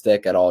puck on his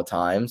stick at all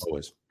times.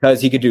 Always.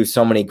 Because he could do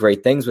so many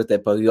great things with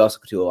it, but he also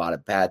could do a lot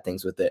of bad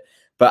things with it.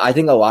 But I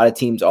think a lot of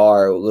teams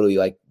are literally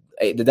like,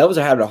 the Devils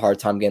are having a hard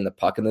time getting the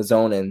puck in the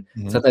zone, and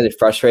sometimes it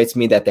frustrates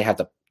me that they have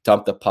to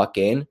dump the puck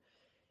in.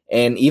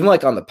 And even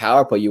like on the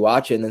power play, you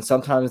watch it, and then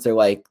sometimes they're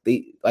like,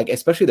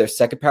 especially their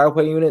second power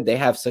play unit, they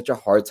have such a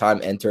hard time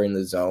entering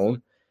the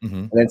zone.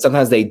 And then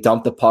sometimes they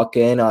dump the puck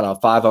in on a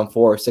 5-on-4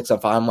 or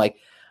 6-on-5. I'm like,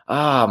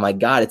 oh my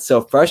God, it's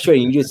so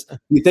frustrating. You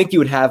think you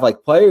would have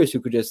like players who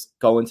could just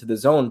go into the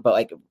zone, but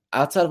like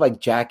outside of like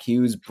Jack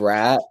Hughes,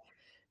 Bratt,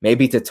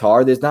 maybe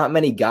Tatar, there's not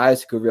many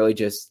guys who could really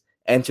just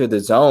enter the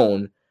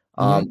zone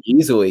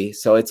easily.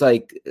 So it's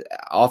like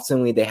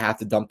often they have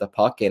to dump the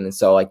puck in. And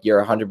so like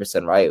you're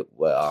 100% right.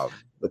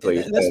 With what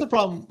you're saying. That's the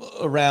problem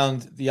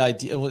around the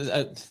idea.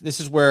 This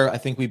is where I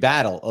think we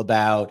battle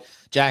about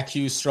Jack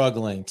Hughes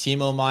struggling,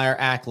 Timo Meier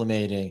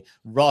acclimating,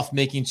 Ruff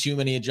making too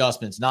many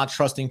adjustments, not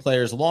trusting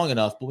players long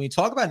enough. But when you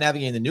talk about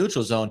navigating the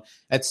neutral zone,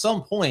 at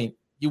some point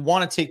you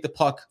want to take the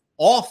puck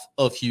off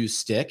of Hughes'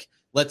 stick.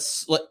 Let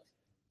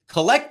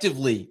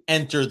collectively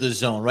enter the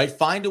zone, right?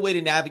 Find a way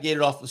to navigate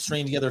it off,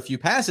 string together a few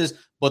passes.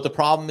 But the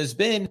problem has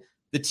been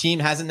the team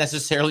hasn't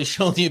necessarily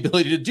shown the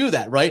ability to do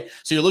that, right?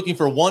 So you're looking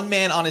for one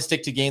man on a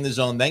stick to gain the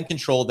zone, then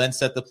control, then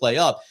set the play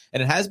up.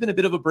 And it has been a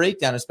bit of a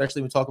breakdown,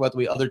 especially when we talk about the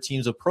way other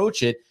teams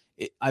approach it.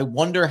 I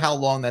wonder how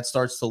long that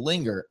starts to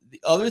linger.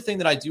 The other thing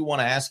that I do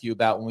want to ask you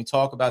about when we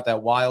talk about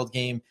that Wild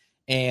game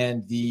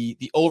and the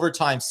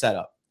overtime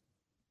setup,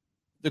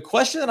 the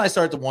question that I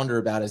start to wonder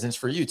about is, and it's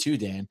for you too,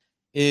 Dan,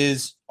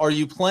 is are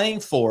you playing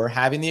for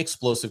having the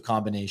explosive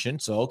combination?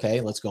 So,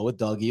 okay, let's go with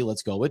Dougie,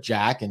 let's go with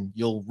Jack, and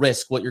you'll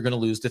risk what you're going to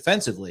lose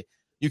defensively.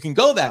 You can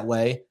go that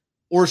way,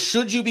 or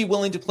should you be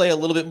willing to play a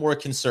little bit more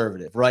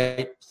conservative,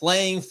 right?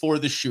 Playing for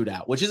the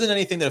shootout, which isn't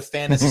anything that a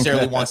fan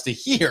necessarily wants to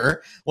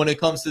hear when it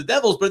comes to the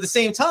Devils. But at the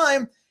same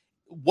time,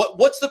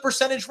 what's the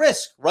percentage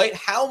risk, right?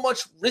 How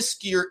much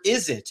riskier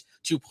is it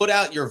to put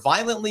out your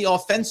violently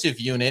offensive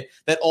unit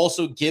that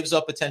also gives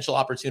up potential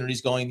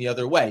opportunities going the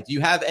other way? Do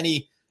you have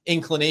any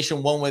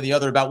inclination one way or the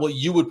other about what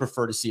you would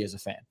prefer to see as a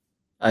fan?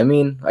 I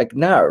mean, like,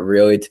 not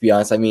really, to be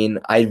honest. I mean,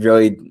 I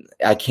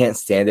can't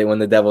stand it when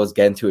the Devils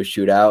get into a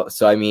shootout.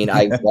 So, I mean,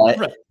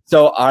 Right.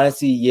 So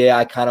honestly, yeah,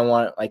 I kind of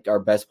want like our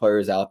best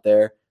players out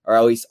there, or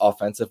at least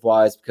offensive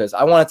wise, because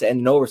I want it to end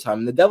in overtime.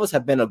 And the Devils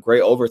have been a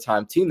great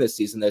overtime team this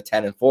season. They're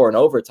 10-4 in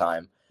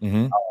overtime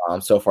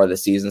so far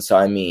this season. So,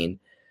 I mean,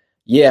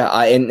 yeah,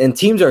 and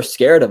teams are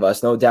scared of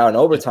us, no doubt, in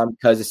overtime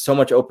because it's so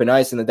much open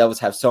ice, and the Devils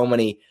have so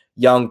many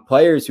young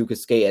players who could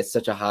skate at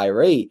such a high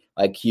rate,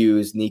 like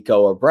Hughes,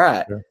 Nico, or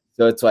Bratt. Sure.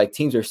 So it's like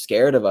teams are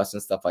scared of us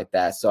and stuff like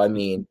that. So I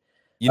mean,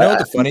 you know what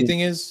the funny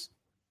thing is?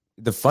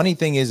 The funny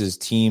thing is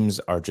teams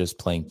are just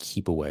playing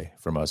keep away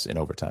from us in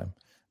overtime.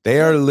 They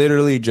are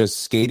literally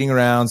just skating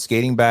around,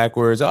 skating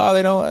backwards. Oh,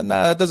 they don't.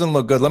 Nah, that doesn't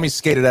look good. Let me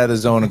skate it out of the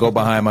zone and go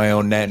behind my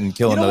own net and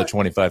kill another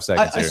 25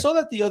 seconds. I saw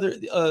that the other.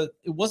 It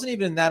wasn't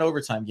even in that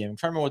overtime game. I'm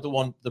trying to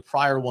remember the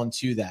prior one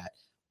to that,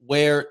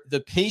 where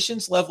the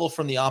patience level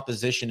from the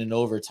opposition in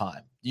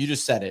overtime. You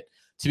just said it.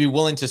 To be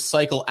willing to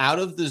cycle out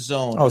of the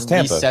zone and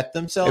reset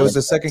themselves. It was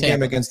the second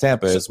game against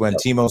Tampa. It's when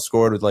Timo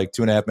scored with like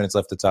 2.5 minutes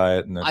left to tie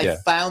it. And then, I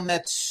found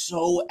that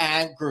so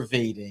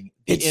aggravating.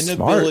 The it's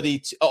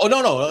inability smart. to.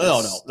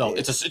 Oh no!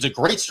 It's a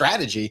great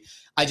strategy.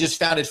 I just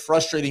found it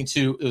frustrating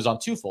too. It was on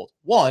twofold.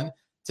 One,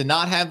 to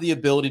not have the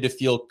ability to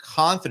feel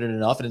confident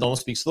enough, and it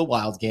almost speaks to the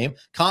Wild game,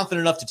 confident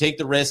enough to take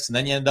the risks, and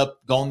then you end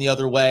up going the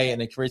other way,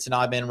 and it creates an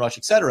odd man rush,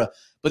 etc.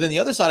 But then the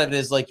other side of it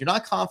is like you're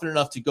not confident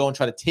enough to go and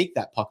try to take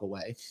that puck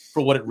away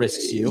for what it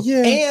risks you.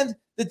 Yeah. And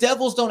the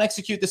Devils don't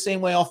execute the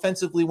same way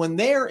offensively when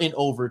they're in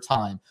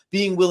overtime,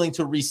 being willing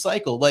to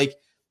recycle. Like,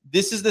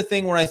 this is the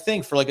thing where I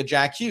think for like a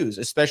Jack Hughes,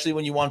 especially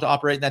when you want to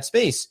operate in that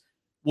space,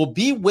 will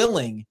be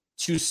willing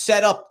to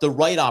set up the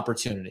right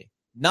opportunity,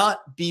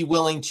 not be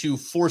willing to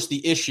force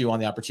the issue on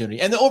the opportunity.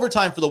 And the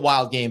overtime for the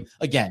Wild game,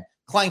 again,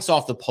 clanks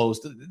off the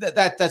post.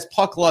 That's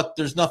puck luck.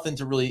 There's nothing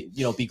to really,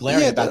 be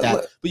glaring about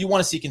that. But you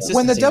want to see consistency.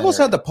 When the Devils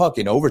had the puck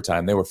in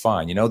overtime, they were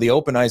fine. The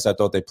open ice, I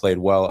thought they played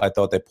well. I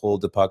thought they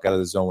pulled the puck out of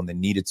the zone when they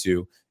needed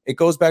to. It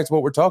goes back to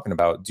what we're talking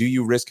about. Do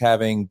you risk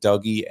having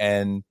Dougie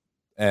and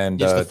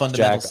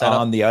Jack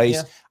on the ice?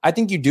 Yeah. I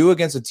think you do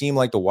against a team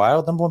like the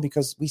Wild, number one,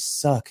 because we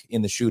suck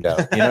in the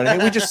shootout. You know what I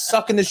mean? We just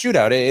suck in the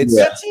shootout. It's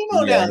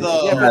Timo down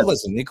though. Yeah, but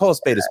listen, you call a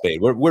spade a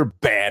spade. We're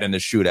bad in the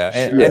shootout.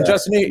 And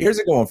Justin, here's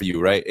a good one for you,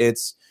 right?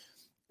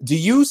 Do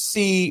you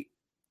see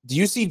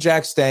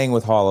Jack staying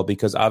with Haula?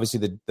 Because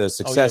obviously the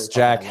success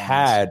Jack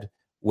had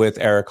with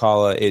Eric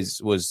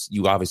Haula was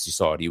you obviously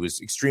saw it. He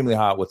was extremely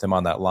hot with him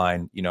on that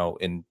line,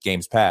 in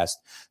games past.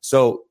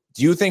 So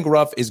do you think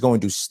Ruff is going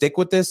to stick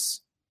with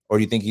this, or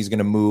do you think he's going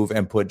to move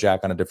and put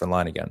Jack on a different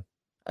line again?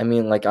 I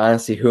mean, like,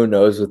 honestly, who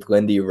knows with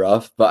Lindy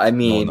Ruff? But I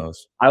mean, no one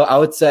knows. I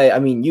would say,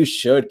 you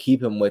should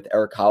keep him with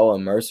Eric Haula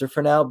and Mercer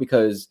for now,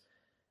 because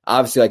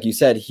obviously, like you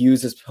said,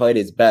 Hughes has played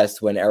his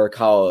best when Eric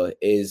Haula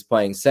is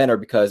playing center,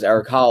 because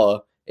Eric Haula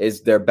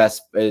is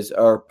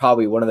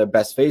probably one of their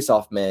best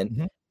faceoff men.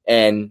 Mm-hmm.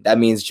 and that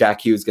means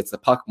Jack Hughes gets the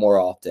puck more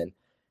often.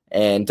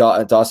 And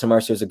Dawson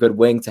Mercer is a good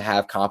wing to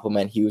have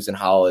complement Hughes and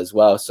Holla as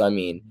well. So, I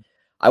mean,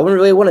 I wouldn't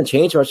really want to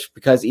change much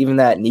because even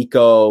that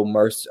Nico,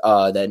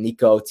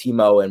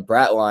 Timo, and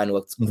Bratt line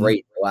looked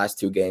great the last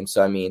 2 games.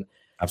 So, I mean,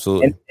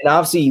 absolutely. And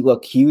obviously,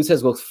 look, Hughes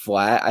has looked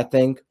flat, I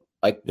think.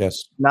 Like,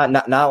 yes,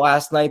 not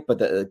last night, but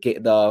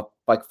the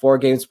like 4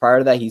 games prior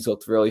to that, he's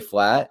looked really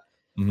flat.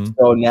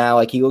 So now,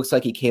 like, he looks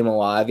like he came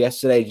alive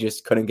yesterday. He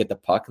just couldn't get the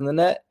puck in the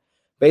net,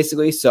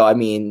 basically. So, I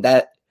mean,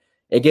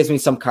 it gives me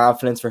some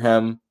confidence for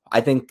him. I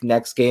think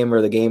next game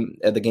or the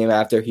game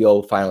after,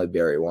 he'll finally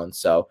bury one.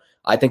 So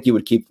I think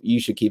you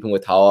should keep him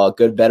with Holla, a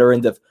good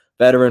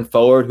veteran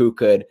forward who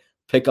could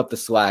pick up the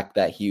slack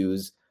that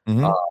Hughes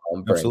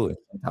absolutely.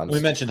 We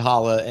mentioned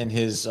Holla and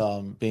his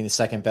being the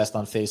second best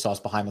on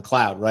faceoffs behind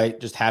McLeod, right?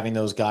 Just having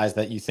those guys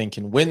that you think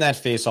can win that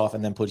faceoff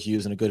and then put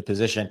Hughes in a good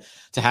position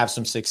to have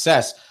some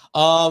success.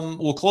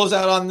 We'll close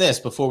out on this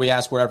before we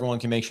ask where everyone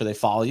can make sure they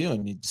follow you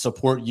and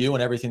support you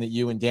and everything that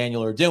you and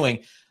Daniel are doing.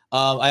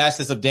 I asked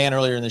this of Dan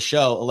earlier in the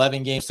show,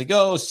 11 games to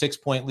go,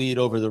 6-point lead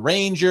over the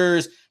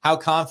Rangers. How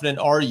confident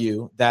are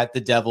you that the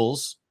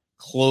Devils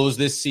close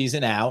this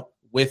season out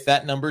with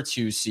that number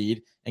 2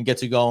 seed and get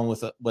to going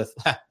with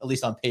at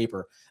least on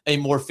paper, a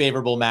more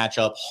favorable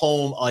matchup,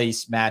 home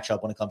ice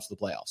matchup when it comes to the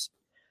playoffs?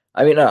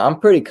 I mean, I'm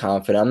pretty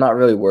confident. I'm not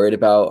really worried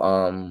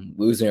about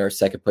losing our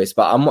second place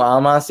spot. I'm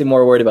honestly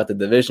more worried about the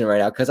division right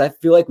now because I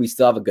feel like we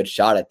still have a good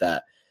shot at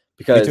that.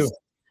 Because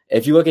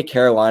if you look at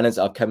Carolina's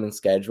upcoming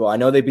schedule, I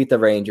know they beat the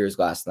Rangers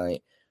last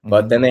night,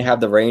 but then they have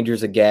the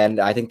Rangers again.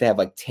 I think they have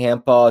like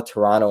Tampa,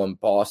 Toronto, and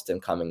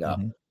Boston coming up.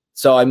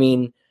 So, I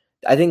mean,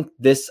 I think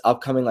this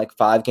upcoming like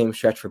 5-game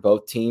stretch for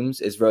both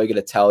teams is really going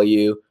to tell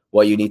you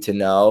what you need to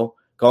know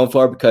going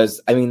forward because,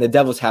 I mean, the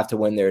Devils have to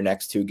win their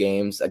next 2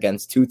 games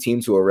against 2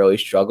 teams who are really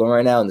struggling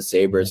right now in the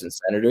Sabres and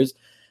Senators.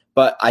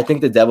 But I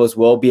think the Devils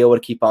will be able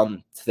to keep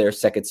on to their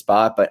second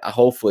spot, but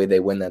hopefully they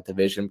win that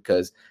division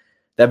because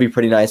that'd be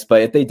pretty nice.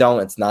 But if they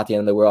don't, it's not the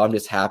end of the world. I'm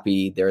just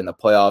happy they're in the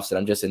playoffs, and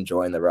I'm just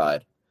enjoying the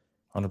ride.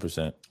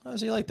 100%. Oh,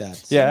 so you like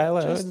that? Yeah,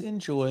 just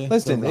enjoy.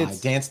 Listen, the ride.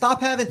 Dan,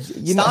 stop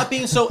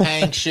being so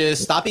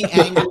anxious. Stop being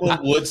angry when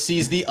Wood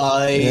sees the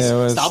ice.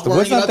 Stop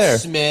worrying about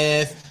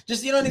Smith.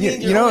 Just you know what I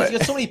mean. You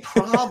got so many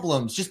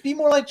problems. Just be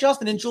more like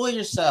Justin. Enjoy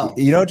yourself.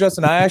 You know,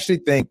 Justin, I actually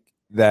think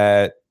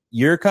that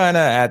you're kind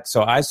of at.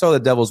 So I saw the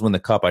Devils win the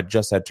cup. I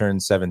just had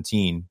turned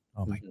 17.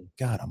 Oh my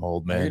God, I'm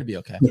old, man. You're gonna be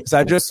okay. So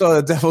I just saw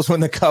the Devils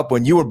win the cup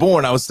when you were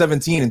born. I was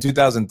 17 in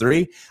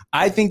 2003.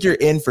 I think you're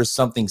in for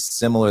something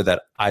similar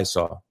that I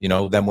saw. You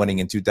know, them winning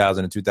in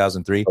 2000 and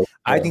 2003. Okay.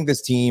 I think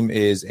this team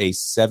is a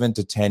 7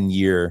 to 10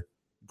 year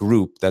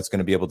group that's going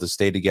to be able to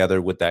stay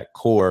together with that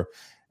core.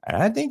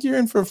 And I think you're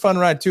in for a fun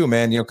ride too,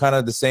 man. You know, kind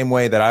of the same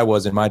way that I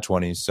was in my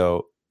 20s.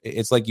 So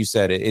it's like you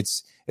said,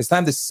 it's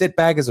time to sit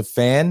back as a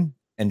fan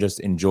and just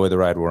enjoy the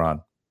ride we're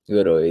on.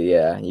 Literally,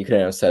 yeah. You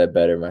couldn't have said it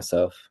better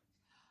myself.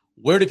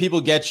 Where do people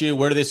get you?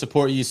 Where do they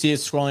support you? You see it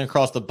scrolling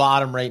across the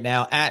bottom right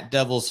now at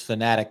Devils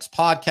Fanatics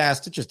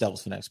Podcast. It's just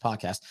Devils Fanatics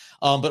Podcast.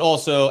 But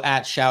also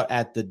at Shout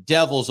at the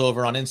Devils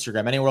over on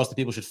Instagram. Anywhere else that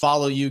people should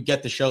follow you,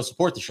 get the show,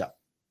 support the show?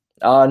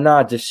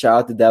 No, just Shout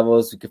at the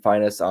Devils. You can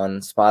find us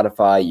on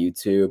Spotify,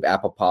 YouTube,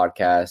 Apple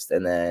Podcast.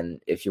 And then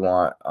if you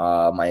want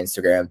my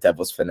Instagram,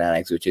 Devils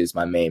Fanatics, which is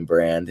my main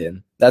brand.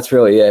 And that's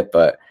really it.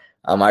 But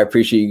I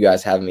appreciate you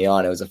guys having me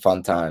on. It was a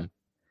fun time.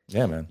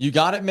 Yeah, man. You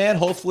got it, man.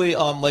 Hopefully,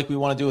 like we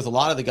want to do with a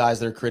lot of the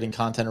guys that are creating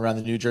content around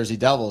the New Jersey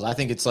Devils. I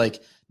think it's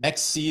like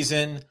next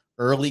season,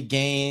 early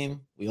game,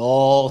 we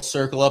all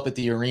circle up at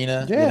the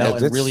arena,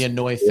 and really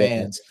annoy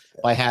fans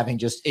by having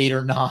just 8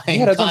 or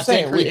 9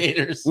 content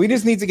creators. We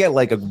just need to get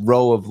like a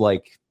row of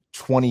like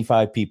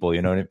 25 people,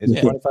 you know, is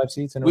it 25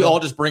 seats? We all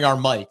just bring our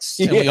mics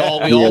and we all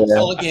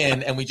plug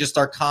in and we just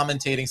start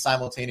commentating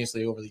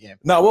simultaneously over the game.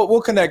 No,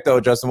 we'll connect though,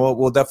 Justin.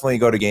 We'll definitely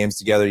go to games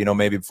together. You know,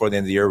 maybe before the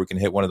end of the year, we can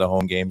hit one of the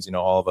home games. You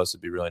know, all of us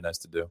would be really nice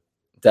to do.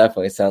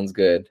 Definitely sounds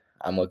good.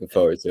 I'm looking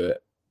forward to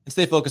it. And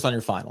stay focused on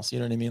your finals. You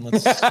know what I mean?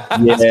 Let's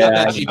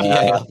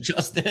GPA up,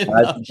 Justin.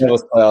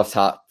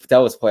 That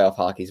was playoff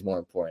hockey is more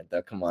important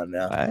though. Come on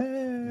now.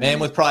 Man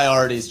with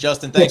priorities.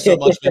 Justin, thanks so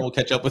much, man. We'll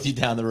catch up with you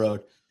down the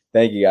road.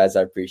 Thank you, guys.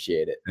 I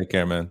appreciate it. Take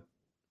care, man.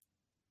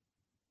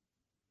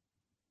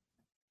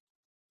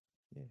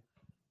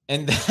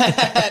 And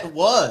that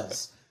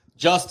was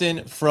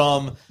Justin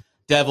from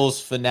Devils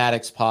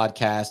Fanatics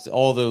Podcast.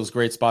 All those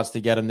great spots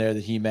to get him there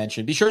that he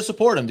mentioned. Be sure to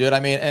support him, dude.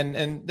 I mean,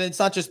 and it's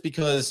not just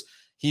because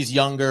he's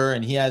younger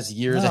and he has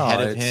years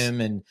ahead of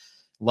him and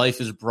life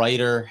is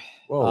brighter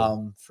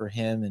for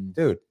him. And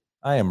dude,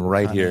 I am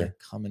right here.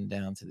 Coming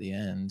down to the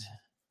end.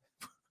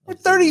 We're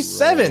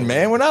 37,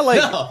 man. We're not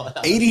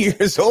like 80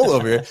 years old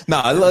over here.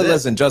 No,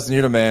 listen, Justin,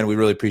 you're the man. We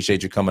really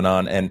appreciate you coming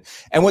on. And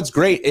what's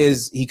great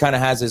is he kind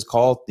of has his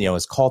call,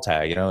 his call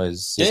tag,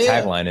 his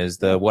tagline is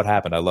the what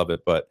happened. I love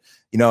it. But,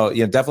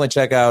 definitely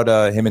check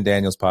out him and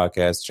Daniel's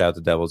podcast. Shout out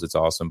to Devils. It's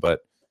awesome.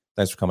 But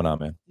thanks for coming on,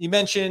 man. He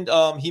mentioned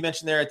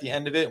there at the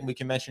end of it, and we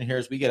can mention here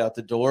as we get out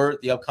the door,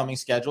 the upcoming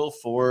schedule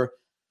for.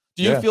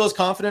 Do you feel as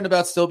confident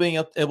about still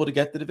being able to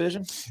get the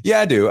division?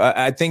 Yeah, I do.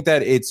 I think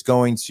that it's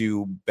going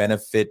to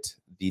benefit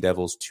the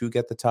Devils to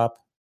get the top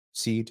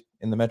seed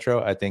in the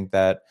Metro. I think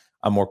that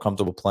I'm more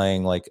comfortable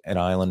playing like an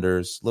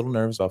Islanders. A little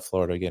nervous about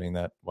Florida getting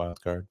that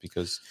wild card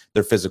because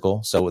they're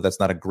physical. So that's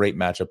not a great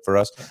matchup for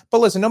us. But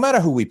listen, no matter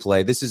who we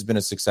play, this has been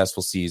a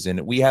successful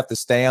season. We have to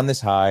stay on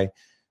this high.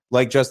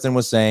 Like Justin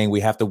was saying,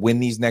 we have to win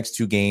these next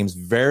 2 games,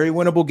 very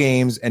winnable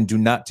games, and do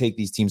not take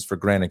these teams for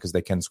granted because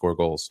they can score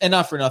goals. And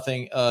not for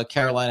nothing,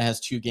 Carolina has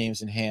 2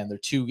 games in hand. They're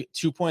 2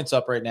 points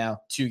up right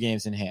now, 2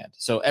 games in hand.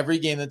 So every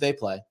game that they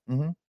play,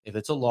 if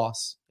it's a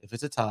loss, if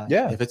it's a tie,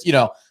 if it's,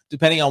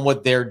 depending on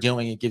what they're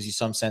doing, it gives you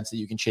some sense that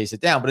you can chase it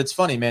down. But it's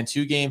funny, man,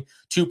 2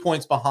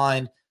 points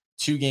behind,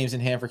 2 games in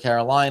hand for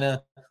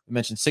Carolina. We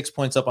mentioned 6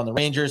 points up on the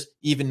Rangers,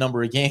 even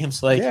number of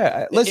games. Like,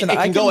 listen, it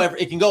can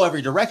go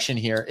every direction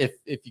here. If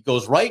it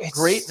goes right,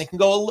 great, and it can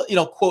go,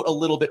 quote, a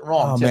little bit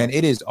wrong. Man,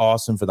 it is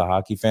awesome for the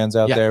hockey fans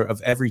out there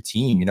of every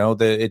team.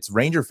 It's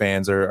Ranger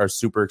fans are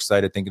super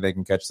excited, thinking they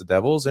can catch the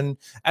Devils, and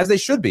as they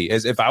should be.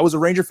 As if I was a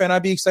Ranger fan,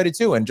 I'd be excited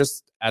too. And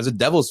just as a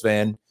Devils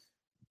fan,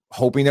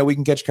 hoping that we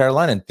can catch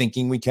Carolina and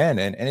thinking we can,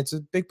 and it's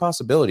a big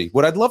possibility.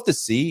 What I'd love to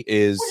see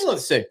is. What would you love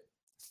to see?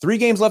 3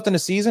 games left in the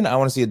season. I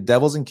want to see a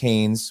Devils and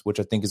Canes,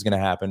 which I think is going to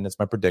happen. That's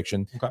my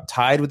prediction. Okay.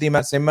 Tied with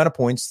the same amount of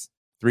points.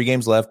 3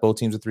 games left. Both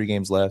teams with 3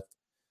 games left.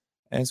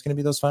 And it's going to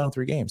be those final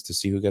 3 games to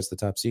see who gets the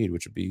top seed,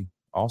 which would be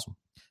awesome.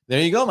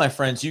 There you go, my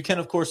friends. You can,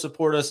 of course,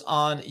 support us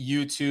on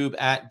YouTube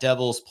at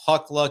Devils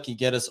Puck Luck. You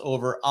get us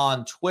over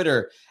on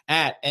Twitter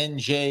at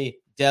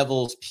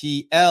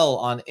NJDevilsPL,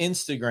 on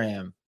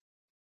Instagram.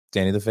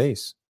 Danny the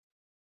Face.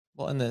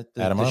 Well, and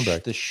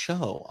the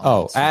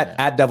show.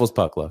 At Devils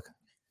Puck Luck.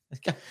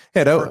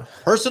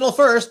 Personal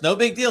first, no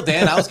big deal,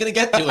 Dan. I was going to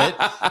get to it.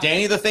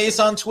 Danny the Face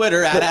on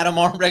Twitter, at Adam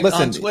Armbrecht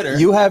on Twitter.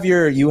 You have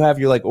your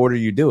like order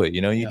you do it.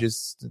 You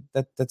just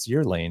that's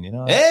your lane.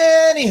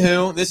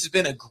 Anywho, this has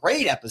been a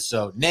great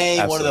episode.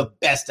 One of the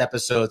best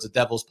episodes of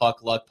Devil's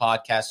Puck Luck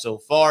podcast so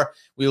far.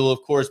 We will,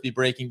 of course, be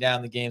breaking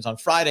down the games on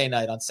Friday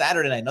night, on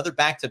Saturday night. Another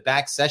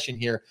back-to-back session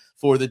here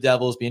for the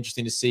Devils. Be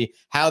interesting to see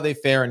how they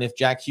fare and if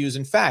Jack Hughes,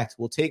 in fact,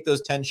 will take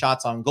those 10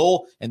 shots on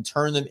goal and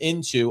turn them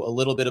into a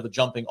little bit of a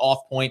jumping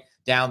off point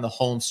down the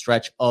home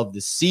stretch of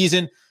the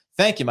season.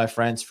 Thank you, my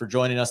friends, for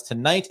joining us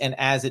tonight. And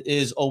as it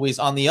is always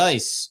on the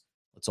ice,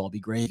 let's all be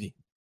gravy.